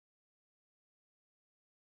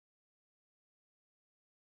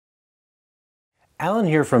Alan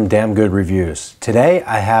here from Damn Good Reviews. Today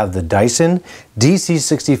I have the DYSON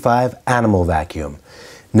DC65 Animal vacuum.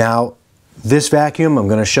 Now this vacuum, I'm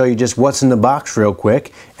going to show you just what's in the box real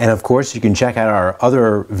quick, and of course you can check out our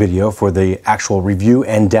other video for the actual review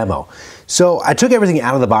and demo. So I took everything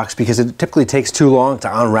out of the box because it typically takes too long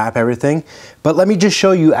to unwrap everything, but let me just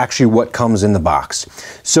show you actually what comes in the box.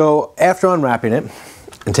 So after unwrapping it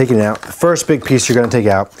and taking it out, the first big piece you're going to take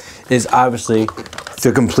out is obviously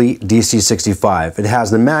the complete DC65. It has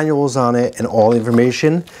the manuals on it and all the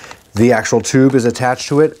information. The actual tube is attached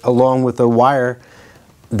to it along with a wire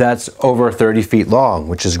that's over 30 feet long,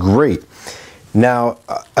 which is great. Now,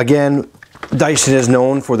 again, DYSON is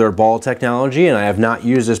known for their ball technology, and I have not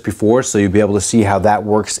used this before, so you'll be able to see how that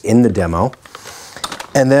works in the demo.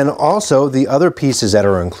 And then also the other pieces that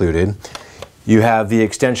are included, you have the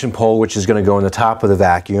extension pole, which is going to go in the top of the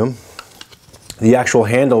vacuum, the actual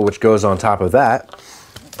handle, which goes on top of that,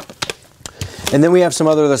 and then we have some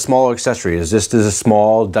other the smaller accessories. This is a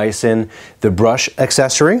small DYSON, the brush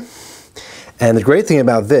accessory. And the great thing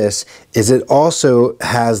about this is it also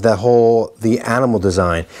has the animal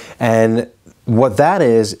design. And what that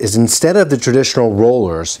is instead of the traditional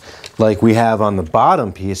rollers like we have on the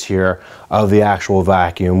bottom piece here of the actual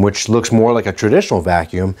vacuum, which looks more like a traditional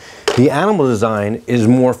vacuum, the animal design is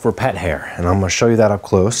more for pet hair. And I'm going to show you that up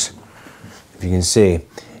close, if you can see.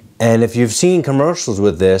 And if you've seen commercials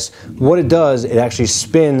with this, what it does, it actually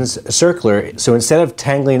spins circular. So instead of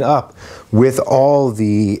tangling up with all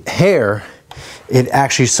the hair, it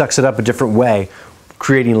actually sucks it up a different way,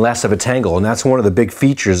 creating less of a tangle. And that's one of the big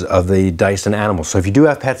features of the DYSON Animal. So if you do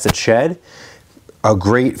have pets that shed, a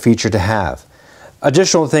great feature to have.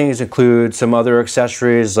 Additional things include some other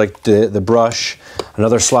accessories like the brush,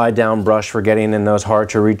 another slide down brush for getting in those hard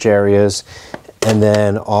to reach areas. And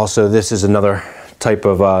then also this is another type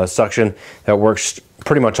of suction that works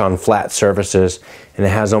pretty much on flat surfaces, and it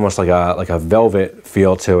has almost like a velvet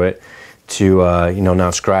feel to it to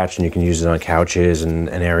not scratch, and you can use it on couches and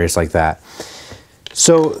areas like that.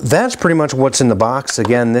 So that's pretty much what's in the box.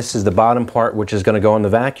 Again, this is the bottom part, which is going to go in the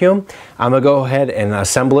vacuum. I'm going to go ahead and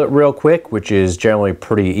assemble it real quick, which is generally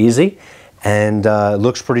pretty easy, and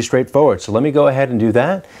looks pretty straightforward. So let me go ahead and do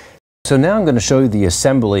that. So now I'm going to show you the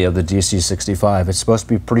assembly of the DC65. It's supposed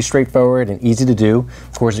to be pretty straightforward and easy to do.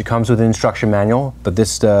 Of course, it comes with an instruction manual, but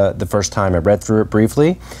this is the first time I read through it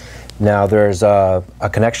briefly. Now there's a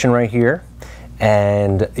connection right here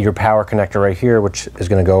and your power connector right here, which is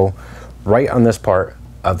going to go right on this part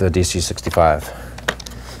of the DC65.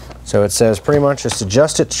 So it says pretty much just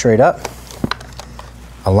adjust it straight up,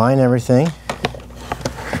 align everything,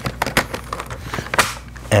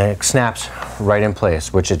 and it snaps right in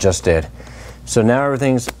place, which it just did. So now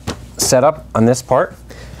everything's set up on this part.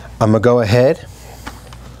 I'm gonna go ahead,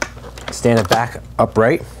 stand it back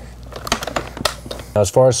upright. Now,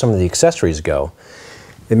 as far as some of the accessories go,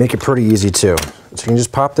 they make it pretty easy too. So you can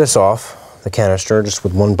just pop this off the canister just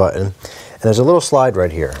with one button, and there's a little slide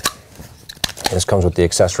right here. And this comes with the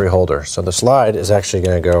accessory holder. So the slide is actually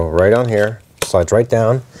gonna go right on here, slides right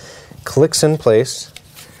down, clicks in place,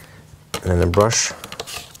 and then the brush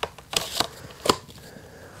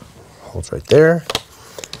holds right there.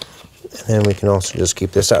 And then we can also just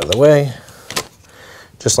keep this out of the way,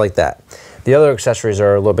 just like that. The other accessories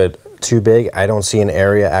are a little bit too big. I don't see an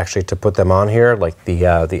area actually to put them on here, like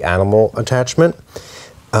the animal attachment.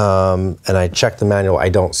 And I checked the manual, I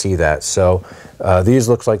don't see that. So these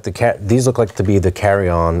look like to be the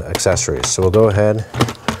carry-on accessories. So we'll go ahead,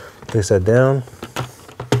 place that down,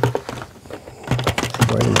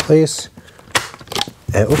 right in place.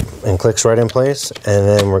 And clicks right in place, and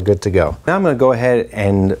then we're good to go. Now I'm going to go ahead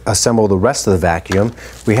and assemble the rest of the vacuum.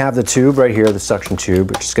 We have the tube right here, the suction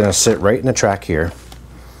tube, which is going to sit right in the track here.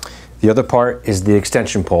 The other part is the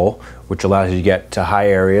extension pole, which allows you to get to high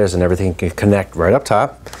areas and everything can connect right up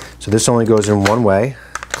top. So this only goes in one way,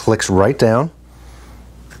 clicks right down.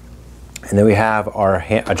 And then we have our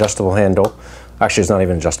adjustable handle. Actually, it's not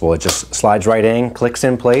even adjustable, it just slides right in, clicks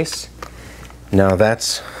in place. Now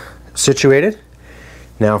that's situated.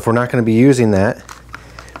 Now, if we're not going to be using that,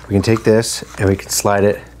 we can take this and we can slide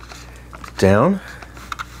it down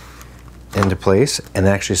into place, and it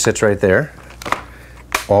actually sits right there,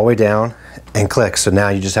 all the way down, and clicks. So now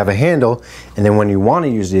you just have a handle, and then when you want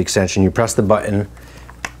to use the extension, you press the button,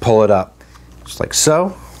 pull it up, just like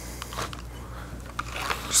so.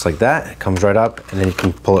 Just like that, it comes right up, and then you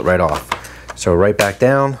can pull it right off. So right back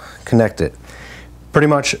down, connect it. Pretty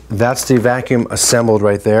much that's the vacuum assembled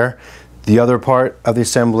right there. The other part of the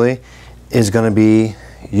assembly is going to be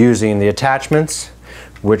using the attachments,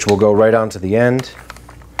 which will go right onto the end.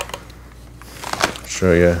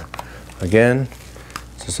 Show you again.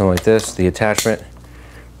 So something like this, the attachment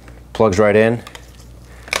plugs right in,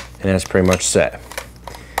 and that's pretty much set.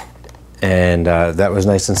 And that was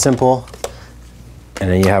nice and simple. And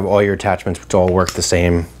then you have all your attachments which all work the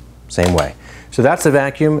same way. So that's the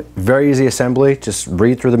vacuum. Very easy assembly. Just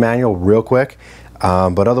read through the manual real quick.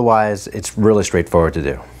 But otherwise, it's really straightforward to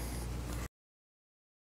do.